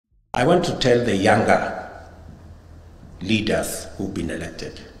I want to tell the younger leaders who've been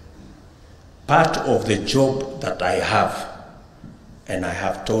elected, part of the job that I have, and I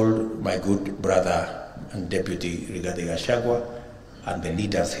have told my good brother and Deputy Rigathi Gachagua and the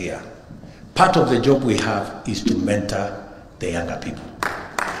leaders here, part of the job we have is to mentor the younger people.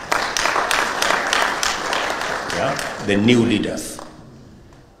 Yeah? The new leaders.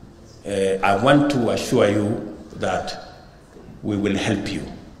 I want to assure you that we will help you,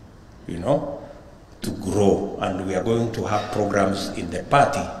 to grow, and we are going to have programs in the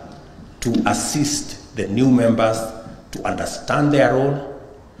party to assist the new members to understand their role,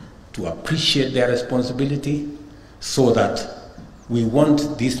 to appreciate their responsibility, so that we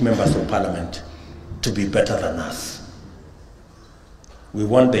want these members of parliament to be better than us. We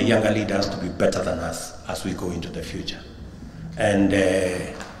want the younger leaders to be better than us as we go into the future. And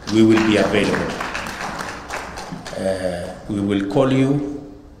we will be available. We will call you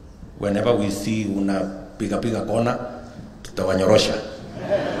whenever we see una piga kona, tutawanyorosha.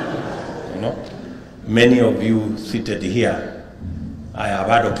 Many of you seated here, I have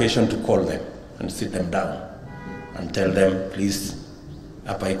had occasion to call them and sit them down and tell them, please,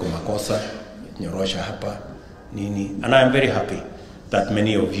 hapa iko makosa, nyorosha hapa, nini. And I am very happy that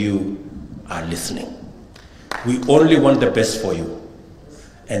many of you are listening. We only want the best for you,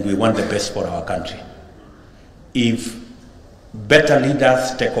 and we want the best for our country. If better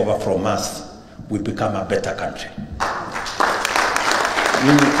leaders take over from us, we become a better country.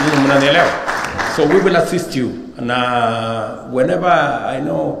 So we will assist you. And whenever I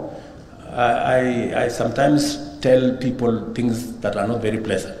know, I sometimes tell people things that are not very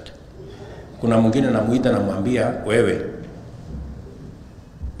pleasant. Kuna mwingine namuita namwambia, wewe,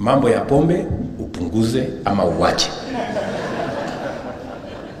 mambo ya pombe, upunguze ama uwache.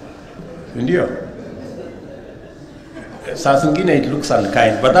 Ndio. Saa zingine it looks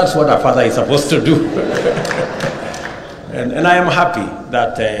unkind, but that's what a father is supposed to do. And I am happy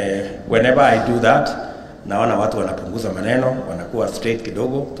that whenever I do that, naona watu wanapunguza maneno, wanakuwa straight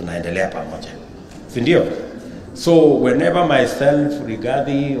kidogo, tunaendelea pamoja. Ndio. So whenever myself,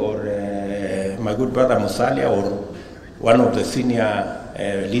 Rigathi, or my good brother Musalia, or one of the senior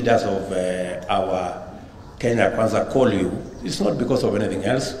leaders of our Kenya Kwanza call you, it's not because of anything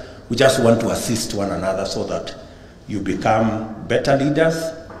else. We just want to assist one another so that you become better leaders,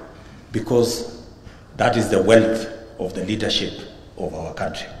 because that is the wealth of the leadership of our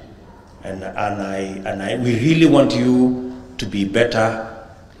country. And we really want you to be better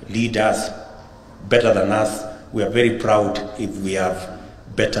leaders, better than us. We are very proud if we have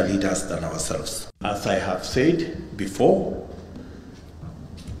better leaders than ourselves. As I have said before,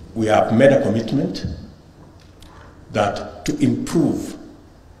 we have made a commitment that to improve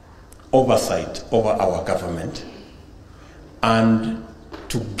oversight over our government and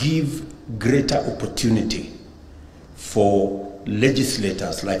to give greater opportunity for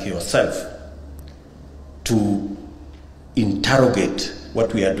legislators like yourself to interrogate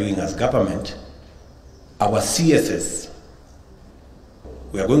what we are doing as government. Our CSS,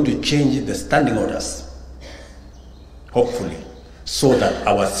 we are going to change the standing orders, hopefully, so that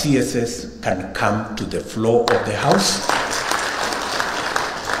our CSS can come to the floor of the House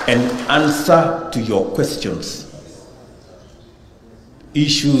and answer to your questions.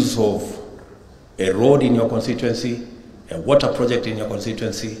 Issues of a road in your constituency, a water project in your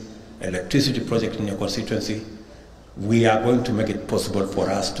constituency, electricity project in your constituency. We are going to make it possible for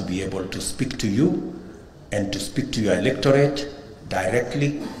us to be able to speak to you and to speak to your electorate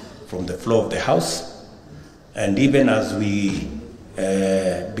directly from the floor of the House. And even as we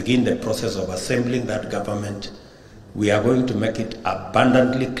begin the process of assembling that government, we are going to make it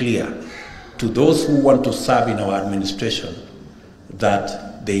abundantly clear to those who want to serve in our administration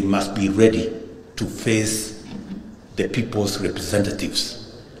that they must be ready to face the people's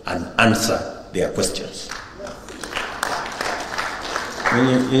representatives and answer their questions.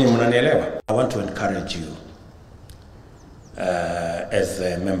 I want to encourage you as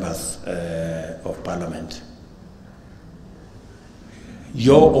members of parliament.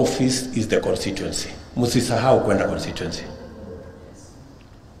 Your office is the constituency. Musisahau kwenda constituency.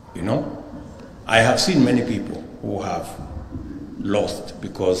 I have seen many people who have lost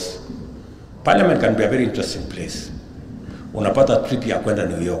because parliament can be a very interesting place. Unapata trip ya kwenda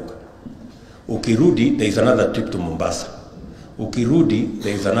New York. Ukirudi, there is another trip to Mombasa. Ukirudi,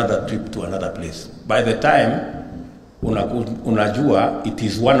 there is another trip to another place. By the time unajua, it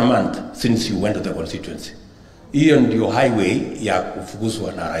is 1 month since you went to the constituency. Hiyo ndio highway ya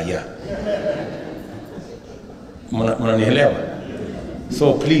kufukuzwa na raia. Mnanielewa?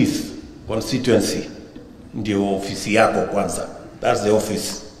 So please, constituency ndio ofisi yako kwanza. That's the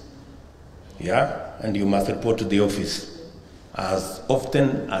office Yeah, and you must report to the office as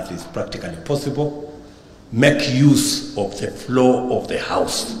often as is practically possible. Make use of the floor of the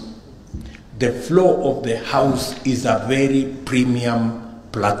house. The floor of the house is a very premium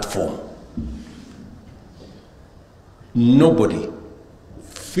platform. Nobody,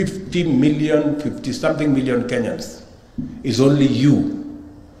 50-something million Kenyans, is only you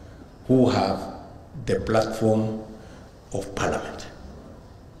who have the platform of parliament.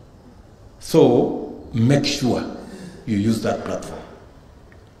 So make sure you use that platform.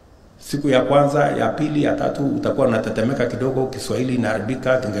 Siku ya kwanza, ya pili, ya tatu utakuwa unatetemeka kidogo, Kiswahili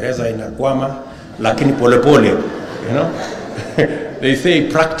inaharibika, Kiingereza inakwama, lakini polepole, you know. They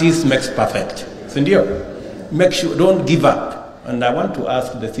say practice makes perfect. Sindio? Make sure, don't give up. And I want to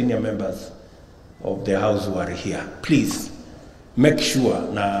ask the senior members of the house who are here, please make sure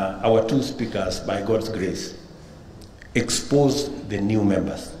now our two speakers, by God's grace, expose the new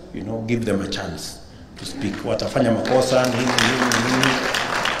members, you know, give them a chance to speak. Watafanya makosa, nini.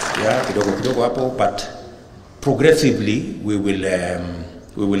 Yeah, kidogo hapo, but progressively we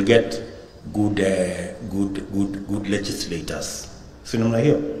will get good legislators. Sinamna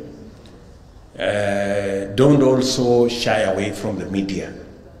hiyo. Don't also shy away from the media.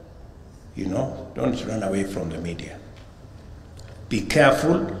 You know, don't run away from the media. Be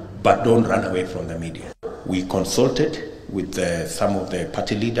careful, but don't run away from the media. We consulted with some of the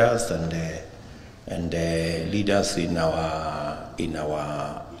party leaders and leaders in our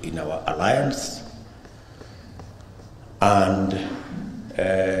alliance, and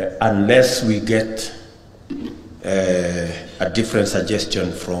unless we get a different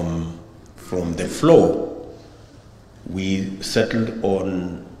suggestion from the floor, we settled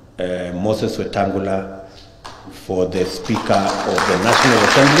on Moses Wetangula for the Speaker of the National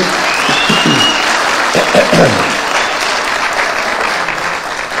Assembly.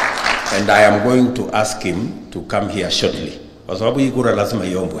 And I am going to ask him to come here shortly. Kwa sababu hii kura lazima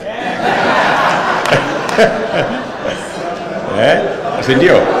iombwe.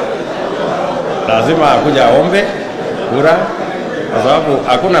 Sindio? Lazima akuja aombe kura, kwa sababu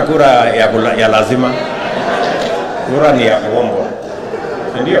hakuna kura ya lazima. Kura ni ya kuombwa.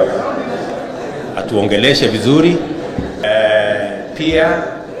 Sindio? Atuongeleshe vizuri. Pia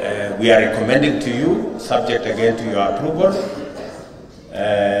we are recommending to you, subject again to your approval,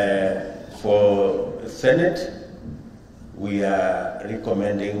 for Senate, we are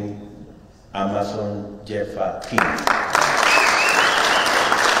recommending Amason Jeffa King.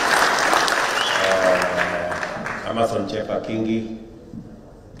 Amason Jeffa Kingi,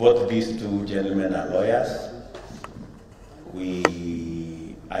 both these two gentlemen are lawyers.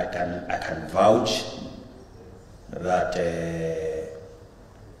 I can vouch that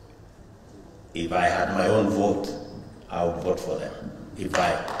if I had my own vote, I would vote for them. If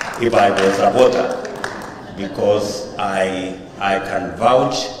I was a voter, because I can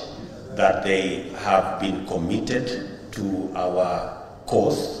vouch that they have been committed to our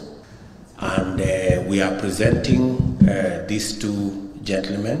cause, and we are presenting these two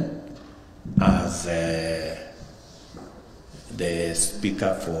gentlemen as the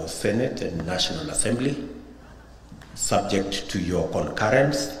Speaker for Senate and National Assembly, subject to your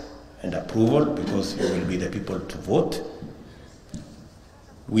concurrence and approval, because you will be the people to vote.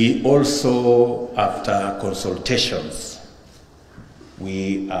 We also, after consultations,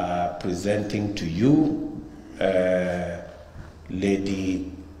 we are presenting to you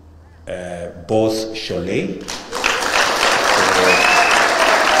Lady Boss Cholet,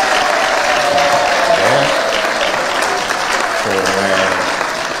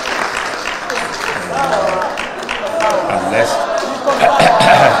 unless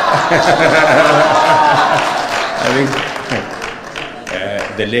I think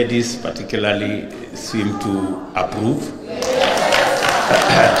the ladies particularly seem to approve.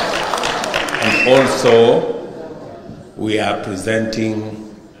 And also, we are presenting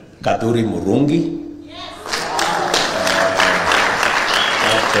Kaduri Murungi,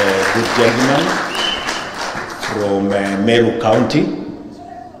 that's a good gentleman from Meru County,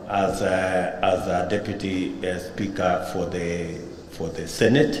 as a deputy speaker for the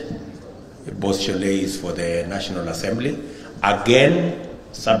Senate. Boss Cholet is for the National Assembly. Again,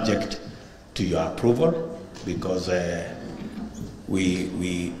 subject to your approval, because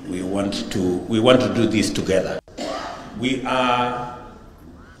we want to do this together. We are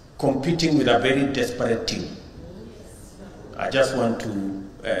competing with a very desperate team. I just want to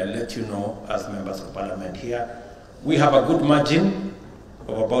let you know, as members of Parliament here, we have a good margin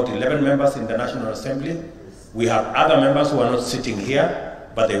of about 11 members in the National Assembly. We have other members who are not sitting here,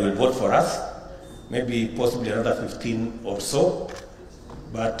 but they will vote for us. Maybe possibly another 15 or so.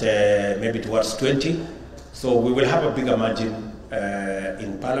 but maybe towards 20. So we will have a bigger margin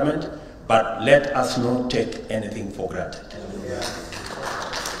in Parliament, but let us not take anything for granted.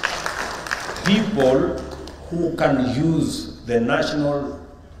 People who can use the National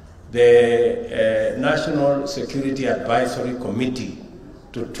Security Advisory Committee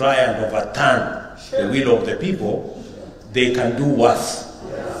to try and overturn the will of the people, they can do worse.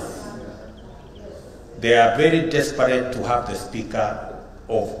 They are very desperate to have the Speaker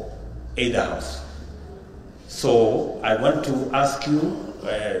of either house. So I want to ask you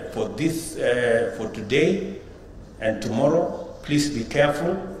for this, for today and tomorrow, please be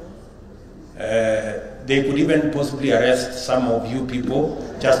careful. They could even possibly arrest some of you people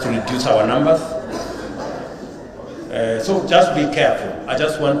just to reduce our numbers. So just be careful. I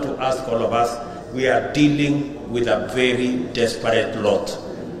just want to ask all of us, we are dealing with a very desperate lot.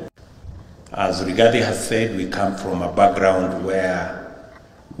 As Rigathi has said, we come from a background where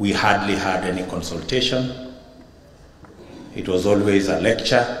we hardly had any consultation. It was always a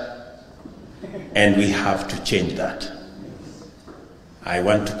lecture, and we have to change that. I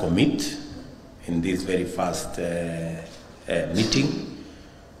want to commit in this very first meeting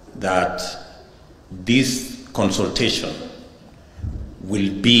that this consultation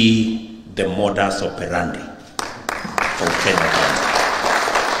will be the modus operandi of Kenya,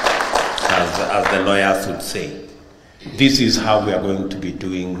 as the lawyers would say. This is how we are going to be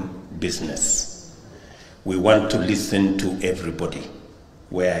doing business. We want to listen to everybody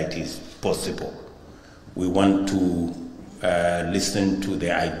where it is possible. We want to listen to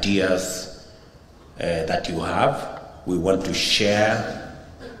the ideas that you have. We want to share.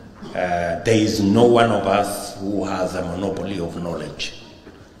 There is no one of us who has a monopoly of knowledge.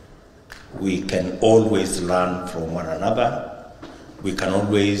 We can always learn from one another. We can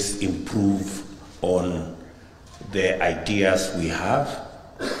always improve on the ideas we have.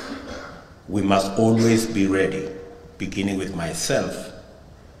 We must always be ready, beginning with myself,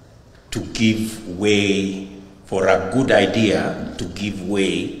 to give way for a good idea, to give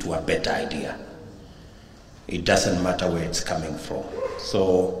way to a better idea. It doesn't matter where it's coming from.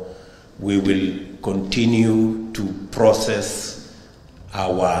 So we will continue to process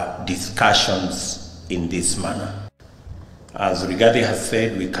our discussions in this manner. As Rigathi has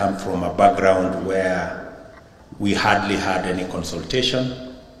said, we come from a background where we hardly had any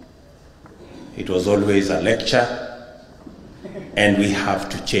consultation. It was always a lecture, and we have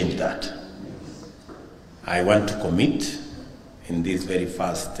to change that. I want to commit in this very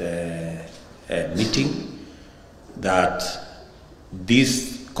first meeting that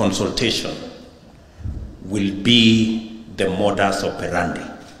this consultation will be the modus operandi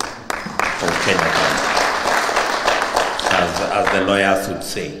of Kenya, as the lawyers would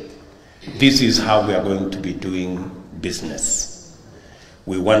say. This is how we are going to be doing business.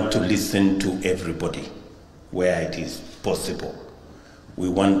 We want to listen to everybody where it is possible. We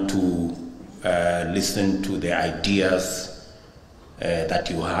want to listen to the ideas that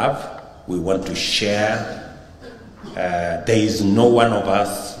you have. We want to share. There is no one of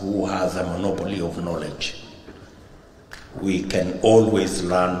us who has a monopoly of knowledge. We can always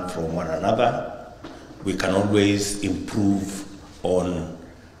learn from one another. We can always improve on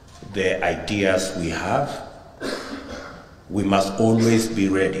the ideas we have. We must always be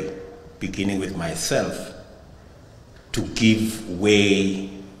ready, beginning with myself, to give way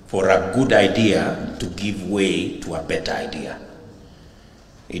for a good idea, to give way to a better idea.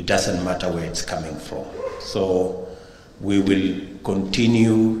 It doesn't matter where it's coming from. So we will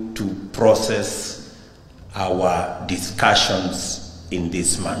continue to process our discussions in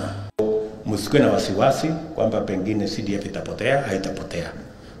this manner. Msikuwe na wasiwasi kwamba pengine CDF itapotea, haitapotea.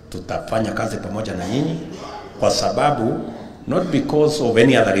 Tutafanya kazi pamoja na nyinyi kwa sababu, not because of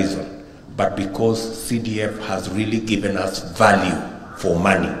any other reason, but because CDF has really given us value for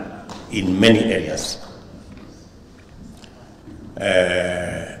money in many areas.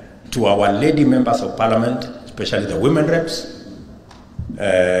 To our lady members of parliament, especially the women reps,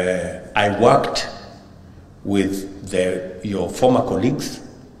 I worked with your former colleagues.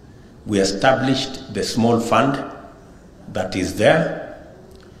 We established the small fund that is there.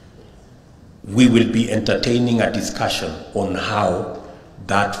 We will be entertaining a discussion on how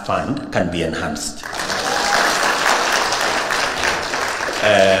that fund can be enhanced.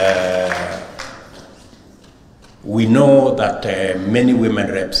 We know that many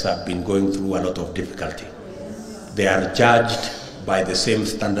women reps have been going through a lot of difficulty. They are judged by the same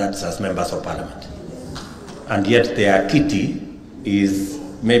standards as members of parliament. And yet their kitty is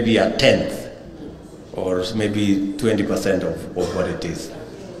maybe a tenth or maybe 20% of what it is.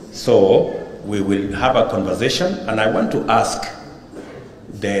 So we will have a conversation, and I want to ask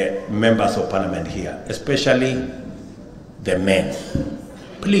the members of parliament here, especially the men.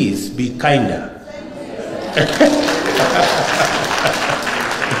 Please be kinder.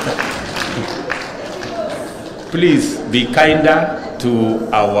 Please be kinder to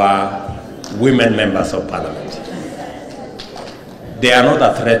our women members of parliament. They are not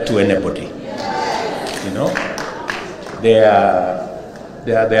a threat to anybody. You know, they are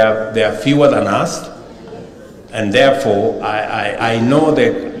fewer than us, and therefore I know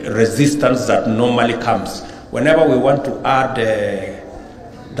the resistance that normally comes whenever we want to add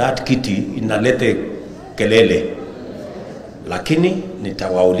that kitty inalete kelele. Lakini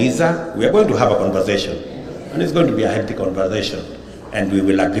nitawauliza, we are going to have a conversation, and it's going to be a healthy conversation, and we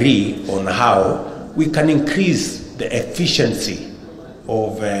will agree on how we can increase the efficiency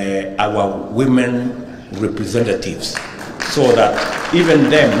of our women representatives, so that even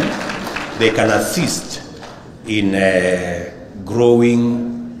them, they can assist in growing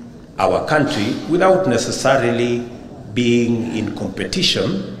our country without necessarily being in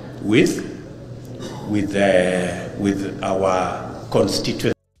competition with our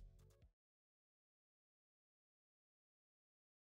constituents.